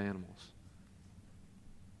relations with animals.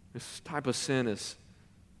 This type of sin is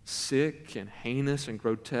sick and heinous and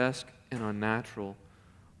grotesque and unnatural.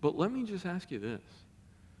 But let me just ask you this.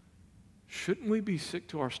 Shouldn't we be sick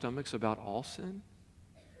to our stomachs about all sin?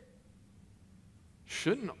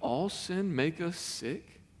 Shouldn't all sin make us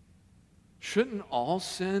sick? Shouldn't all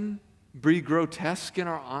sin be grotesque in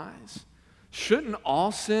our eyes? Shouldn't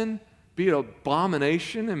all sin be an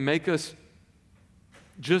abomination and make us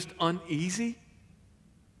just uneasy?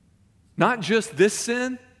 Not just this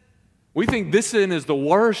sin. We think this sin is the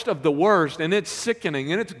worst of the worst, and it's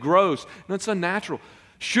sickening, and it's gross, and it's unnatural.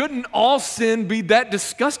 Shouldn't all sin be that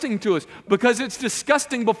disgusting to us? Because it's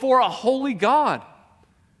disgusting before a holy God.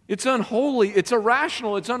 It's unholy, it's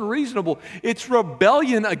irrational, it's unreasonable, it's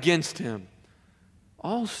rebellion against Him.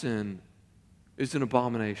 All sin is an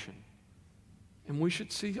abomination. And we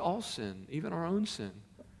should see all sin, even our own sin,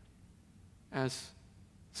 as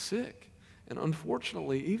sick. And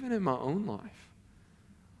unfortunately, even in my own life,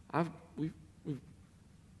 I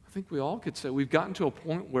think we all could say we've gotten to a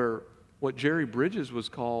point where what Jerry Bridges would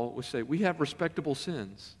say, we have respectable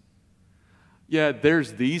sins. Yeah,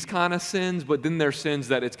 there's these kind of sins, but then there's sins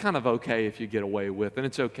that it's kind of okay if you get away with, and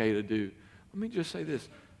it's okay to do. Let me just say this.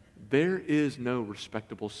 There is no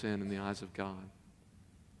respectable sin in the eyes of God.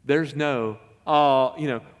 There's no,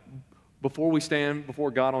 before we stand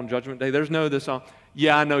before God on Judgment Day, there's no this,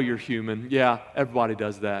 yeah, I know you're human. Yeah, everybody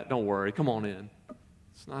does that. Don't worry. Come on in.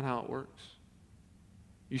 It's not how it works.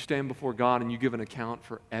 You stand before God and you give an account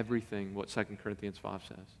for everything, what 2 Corinthians 5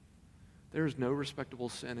 says. There is no respectable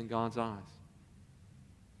sin in God's eyes.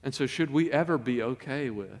 And so should we ever be okay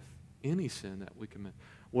with any sin that we commit,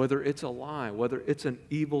 whether it's a lie, whether it's an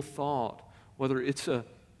evil thought, whether it's a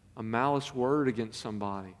malice word against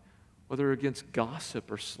somebody, whether against gossip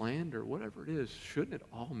or slander, whatever it is, shouldn't it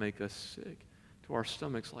all make us sick to our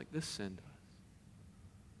stomachs like this sin does?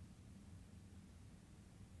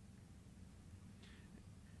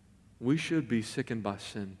 We should be sickened by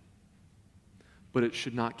sin, but it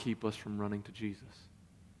should not keep us from running to Jesus.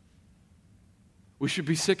 We should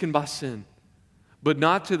be sickened by sin, but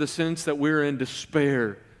not to the sense that we're in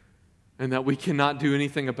despair and that we cannot do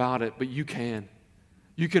anything about it, but you can.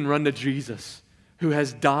 You can run to Jesus, who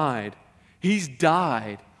has died. He's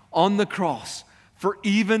died on the cross for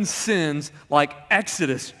even sins like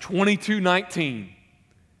Exodus 22:19.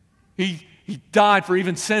 He died for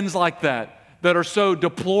even sins like that are so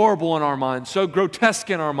deplorable in our minds, so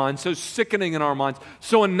grotesque in our minds, so sickening in our minds,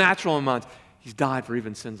 so unnatural in our minds. He's died for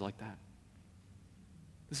even sins like that.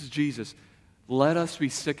 This is Jesus. Let us be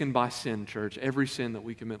sickened by sin, church, every sin that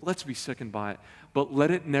we commit. Let's be sickened by it, but let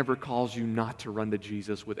it never cause you not to run to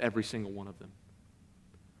Jesus with every single one of them,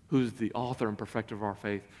 who's the author and perfecter of our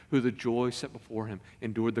faith, who the joy set before Him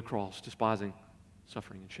endured the cross, despising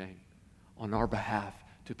suffering and shame, on our behalf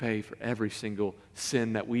to pay for every single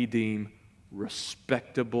sin that we deem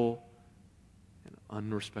respectable and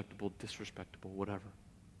unrespectable, disrespectable, whatever.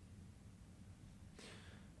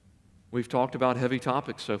 We've talked about heavy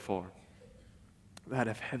topics so far that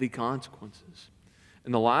have heavy consequences.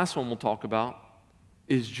 And the last one we'll talk about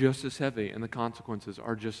is just as heavy, and the consequences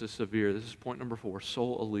are just as severe. This is point number 4,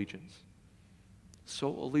 soul allegiance.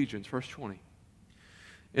 Soul allegiance, verse 20.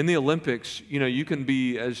 In the Olympics, you can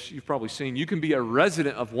be, as you've probably seen, you can be a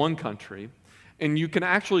resident of one country, and you can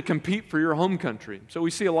actually compete for your home country. So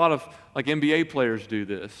we see a lot of NBA players do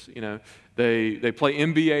this. They play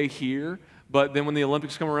NBA here, but then when the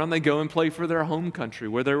Olympics come around, they go and play for their home country,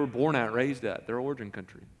 where they were born at, raised at, their origin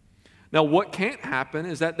country. Now, what can't happen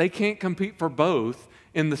is that they can't compete for both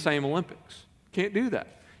in the same Olympics. Can't do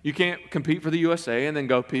that. You can't compete for the USA and then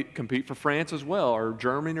go compete for France as well, or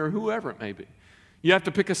Germany, or whoever it may be. You have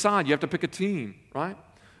to pick a side. You have to pick a team, right?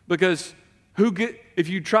 Because if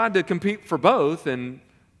you tried to compete for both and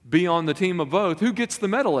be on the team of both, who gets the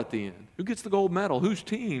medal at the end? Who gets the gold medal? Whose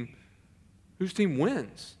team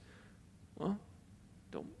wins? Well,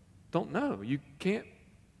 don't know. You can't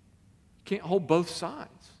hold both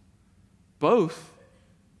sides. Both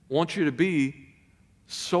want you to be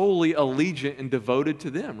solely allegiant and devoted to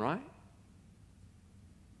them, right?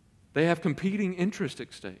 They have competing interests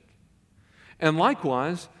at stake. And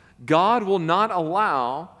likewise, God will not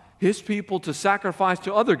allow His people to sacrifice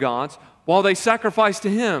to other gods while they sacrifice to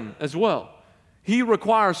Him as well. He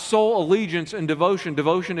requires sole allegiance and devotion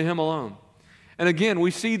to Him alone. And again,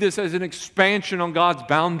 we see this as an expansion on God's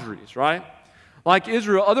boundaries, right? Like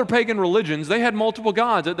Israel, other pagan religions, they had multiple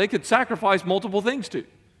gods that they could sacrifice multiple things to.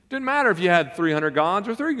 Didn't matter if you had 300 gods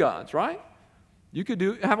or 3 gods, right? You could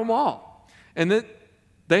have them all. And then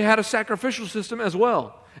they had a sacrificial system as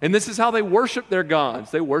well. And this is how they worshiped their gods.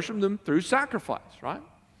 They worshiped them through sacrifice, right?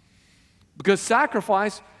 Because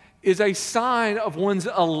sacrifice is a sign of one's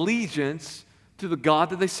allegiance to the God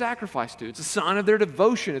that they sacrifice to. It's a sign of their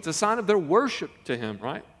devotion. It's a sign of their worship to Him,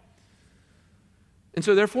 right? And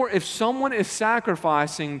so therefore, if someone is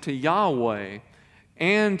sacrificing to Yahweh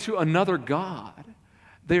and to another God,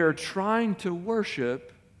 they are trying to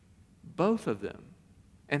worship both of them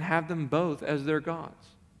and have them both as their gods.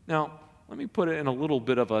 Now, let me put it in a little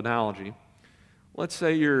bit of an analogy. Let's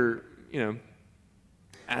say you're,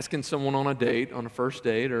 asking someone on a date, on a first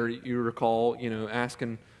date, or you recall,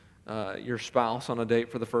 asking your spouse on a date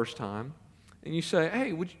for the first time, and you say,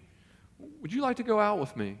 "Hey, would you like to go out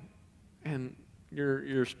with me?" And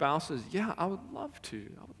your spouse says, "Yeah, I would love to.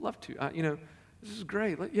 I would love to. This is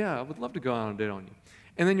great. I would love to go out on a date on you."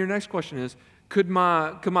 And then your next question is, could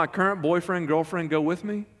my current boyfriend, girlfriend go with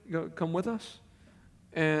me? Come with us?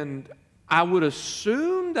 And I would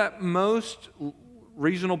assume that most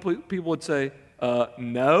reasonable people would say,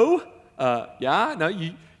 no.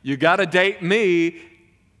 You got to date me,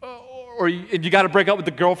 or you got to break up with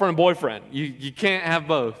the girlfriend and boyfriend. You can't have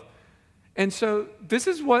both. And so this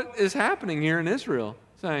is what is happening here in Israel,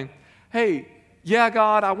 saying, "Hey, yeah,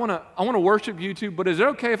 God, I want to worship you too, but is it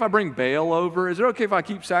okay if I bring Baal over? Is it okay if I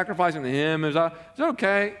keep sacrificing to him? Is it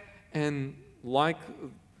okay?" And like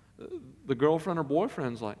the girlfriend or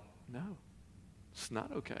boyfriend's like, "No, it's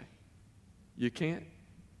not okay. You can't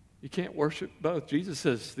worship both." Jesus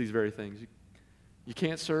says these very things. You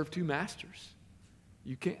can't serve 2 masters.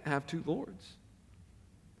 You can't have 2 lords.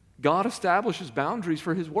 God establishes boundaries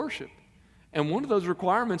for His worship. And one of those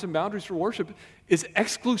requirements and boundaries for worship is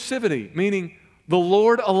exclusivity, meaning the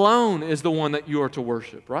Lord alone is the one that you are to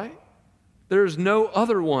worship, right? There is no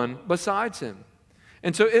other one besides Him.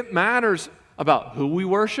 And so it matters about who we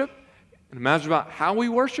worship, and it matters about how we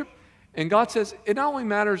worship. And God says it not only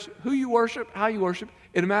matters who you worship, how you worship,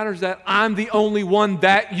 it matters that I'm the only one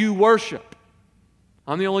that you worship.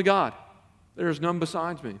 I'm the only God. There is none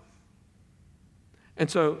besides me.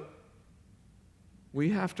 And so we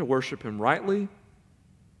have to worship Him rightly.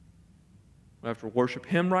 We have to worship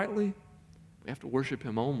Him rightly. We have to worship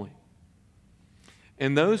Him only.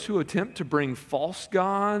 And those who attempt to bring false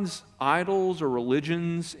gods, idols, or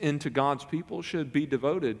religions into God's people should be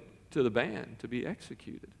devoted to the ban, to be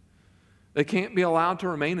executed. They can't be allowed to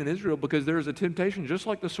remain in Israel because there is a temptation, just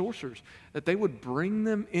like the sorcerers, that they would bring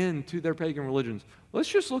them into their pagan religions. Let's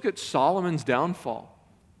just look at Solomon's downfall.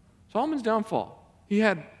 Solomon's downfall. He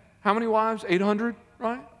had how many wives? 800,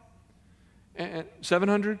 right? And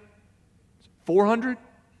 700? 400?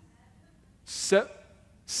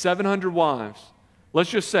 700 wives. Let's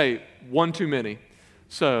just say one too many.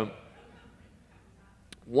 So,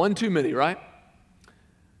 one too many, right?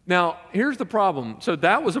 Now, here's the problem. So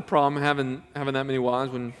that was a problem, having that many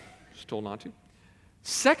wives when he was told not to.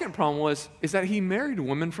 Second problem is that he married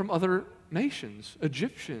women from other nations,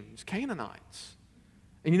 Egyptians, Canaanites.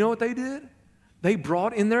 And you know what they did? They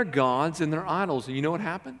brought in their gods and their idols. And you know what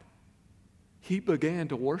happened? He began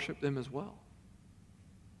to worship them as well.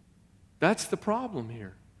 That's the problem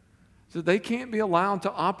here. So they can't be allowed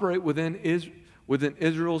to operate within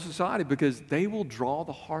Israel's society because they will draw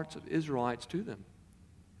the hearts of Israelites to them.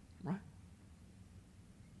 Right?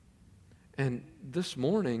 And this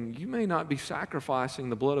morning, you may not be sacrificing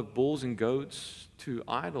the blood of bulls and goats to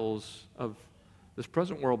idols of this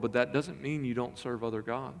present world, but that doesn't mean you don't serve other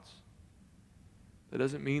gods. That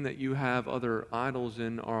doesn't mean that you have other idols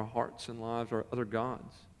in our hearts and lives or other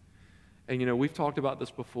gods. And we've talked about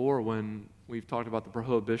this before when we've talked about the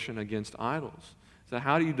prohibition against idols. So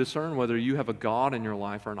how do you discern whether you have a God in your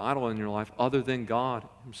life or an idol in your life other than God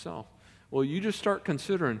himself? Well, you just start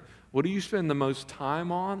considering, what do you spend the most time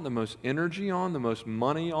on, the most energy on, the most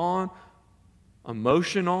money on,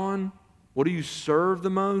 emotion on? What do you serve the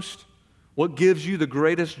most? What gives you the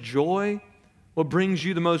greatest joy? What brings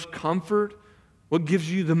you the most comfort? What gives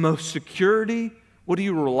you the most security? What do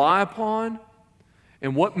you rely upon?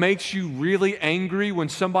 And what makes you really angry when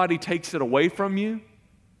somebody takes it away from you?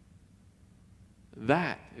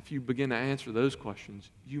 That, if you begin to answer those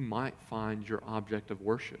questions, you might find your object of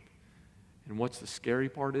worship. And what's the scary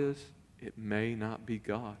part is, it may not be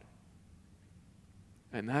God.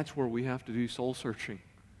 And that's where we have to do soul searching.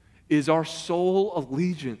 Is our sole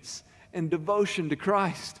allegiance and devotion to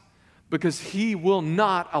Christ? Because He will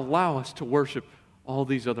not allow us to worship all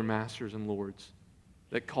these other masters and lords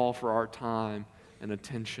that call for our time and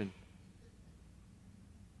attention.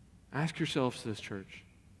 Ask yourselves this, church.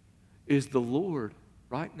 Is the Lord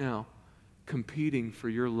right now competing for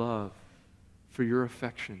your love, for your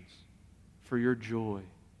affections, for your joy,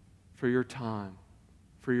 for your time,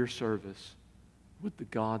 for your service with the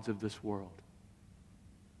gods of this world?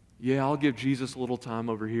 Yeah, I'll give Jesus a little time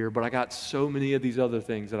over here, but I got so many of these other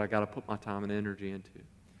things that I got to put my time and energy into.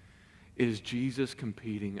 Is Jesus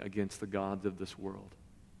competing against the gods of this world?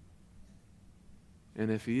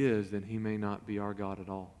 And if He is, then He may not be our God at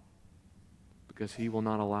all, because He will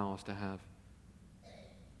not allow us to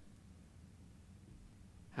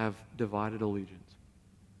have divided allegiance.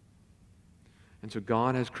 And so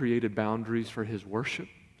God has created boundaries for His worship.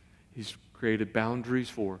 He's created boundaries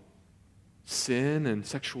for sin and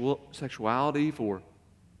sexuality, for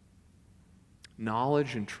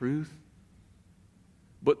knowledge and truth.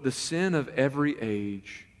 But the sin of every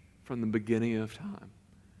age from the beginning of time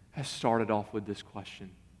has started off with this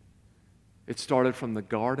question. It started from the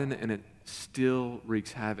garden, and it still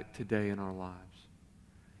wreaks havoc today in our lives.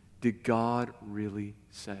 Did God really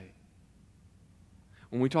say?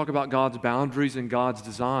 When we talk about God's boundaries and God's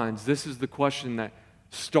designs, this is the question that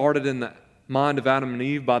started in the mind of Adam and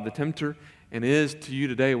Eve by the tempter, and is to you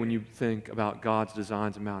today when you think about God's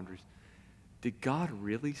designs and boundaries. Did God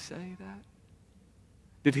really say that?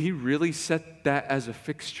 Did He really set that as a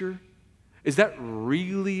fixture? Is that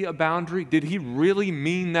really a boundary? Did He really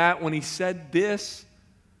mean that when He said this?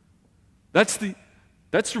 That's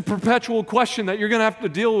the perpetual question that you're going to have to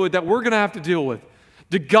deal with, that we're going to have to deal with.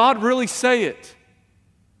 Did God really say it?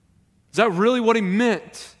 Is that really what He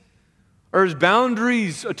meant? Are His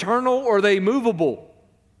boundaries eternal, or are they movable?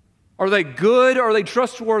 Are they good? Are they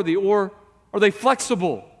trustworthy? Or are they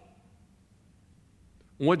flexible?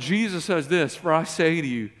 What Jesus says this, for I say to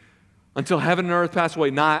you, until heaven and earth pass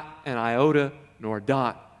away, not an iota nor a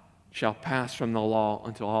dot shall pass from the law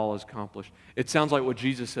until all is accomplished. It sounds like what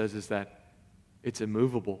Jesus says is that it's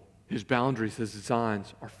immovable. His boundaries, His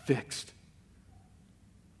designs are fixed.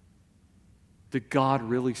 Did God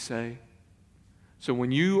really say? So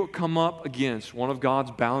when you come up against one of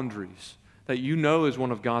God's boundaries, that you know is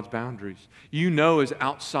one of God's boundaries, you know is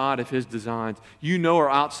outside of His designs, you know are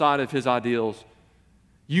outside of His ideals,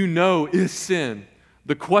 you know is sin,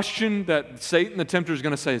 the question that Satan, the tempter, is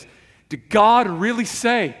going to say is, did God really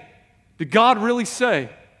say? Did God really say?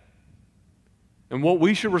 And what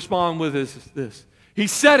we should respond with is this. He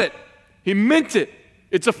said it. He meant it.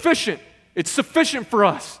 It's efficient. It's sufficient for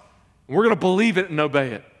us. And we're going to believe it and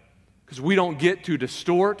obey it, because we don't get to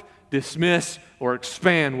distort, dismiss, or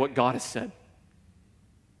expand what God has said.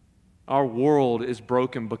 Our world is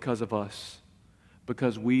broken because of us,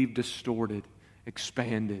 because we've distorted,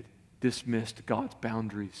 expanded, dismissed God's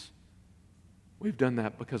boundaries. We've done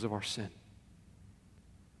that because of our sin.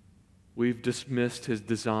 We've dismissed His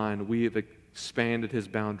design. We have expanded His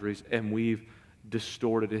boundaries, and we've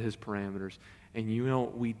distorted His parameters. And you know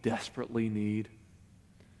what we desperately need?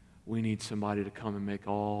 We need somebody to come and make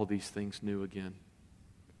all these things new again,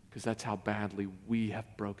 because that's how badly we have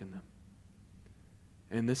broken them.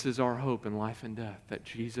 And this is our hope in life and death, that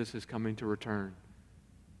Jesus is coming to return.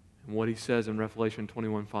 And what He says in Revelation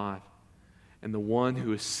 21:5, and the one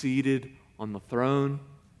who is seated on the throne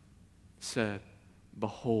said,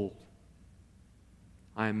 behold,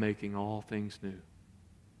 I am making all things new.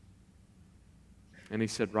 And He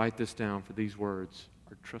said, write this down, for these words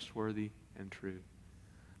are trustworthy and true.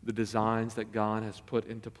 The designs that God has put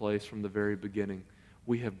into place from the very beginning,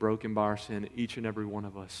 we have broken by our sin, each and every one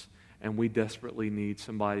of us. And we desperately need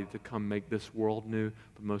somebody to come make this world new,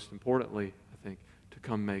 but most importantly, I think, to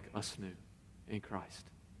come make us new in Christ.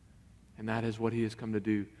 And that is what He has come to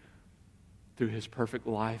do through His perfect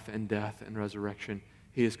life and death and resurrection.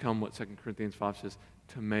 He has come, what 2 Corinthians 5 says,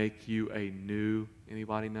 to make you a new,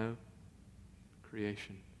 anybody know?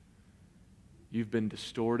 Creation. You've been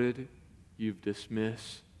distorted, you've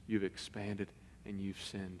dismissed, you've expanded, and you've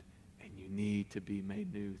sinned. And you need to be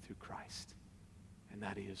made new through Christ. And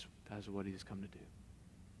that is what he has come to do.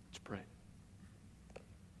 Let's pray.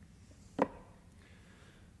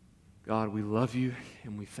 God, we love you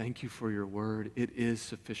and we thank you for your word. It is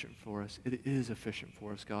sufficient for us. It is efficient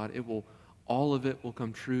for us, God. All of it will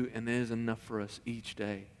come true, and it is enough for us each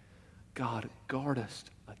day. God, guard us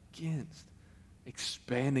against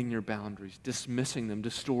expanding your boundaries, dismissing them,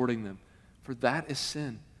 distorting them. For that is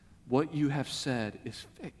sin. What you have said is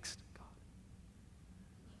fixed, God.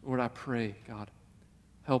 Lord, I pray, God,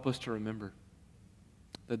 help us to remember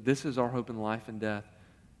that this is our hope in life and death.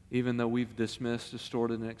 Even though we've dismissed,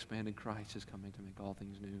 distorted, and expanded, Christ is coming to make all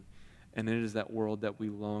things new. And it is that world that we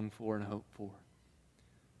long for and hope for.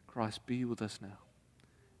 Christ, be with us now.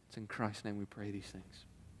 It's in Christ's name we pray these things.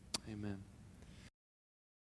 Amen.